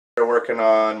We're working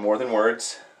on More Than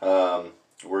Words.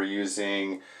 We're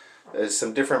using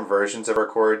some different versions of our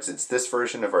chords. It's this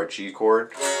version of our G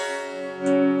chord,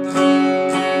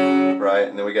 right?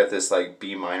 And then we got this like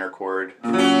B minor chord,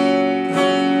 and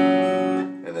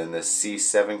then this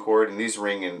C7 chord. And these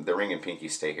ring and the ring and pinky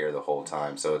stay here the whole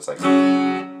time, so it's like,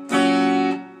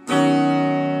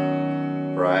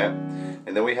 right?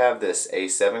 And then we have this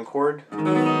A7 chord,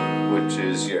 which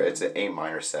is it's an A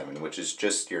minor 7, which is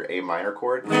just your A minor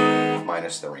chord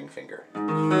minus the ring finger.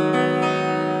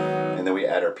 And then we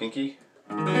add our pinky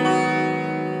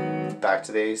back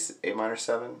to the A minor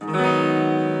 7,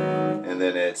 and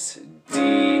then it's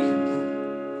D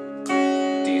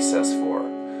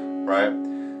sus4, right?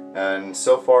 And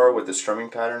so far with the strumming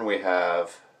pattern we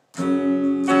have,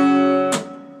 I'm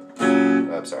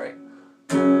sorry.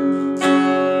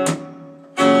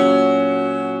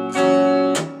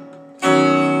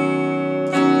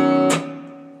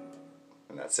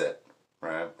 That's it,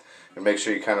 right? And make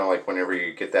sure you kind of like whenever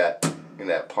you get that in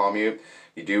that palm mute,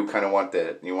 you do kind of want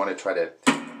you want to try to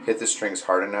hit the strings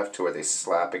hard enough to where they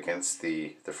slap against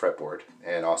the fretboard,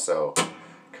 and also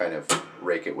kind of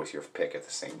rake it with your pick at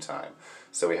the same time.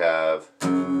 So we have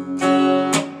and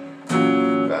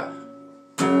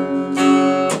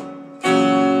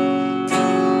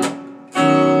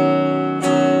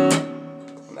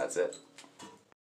that's it.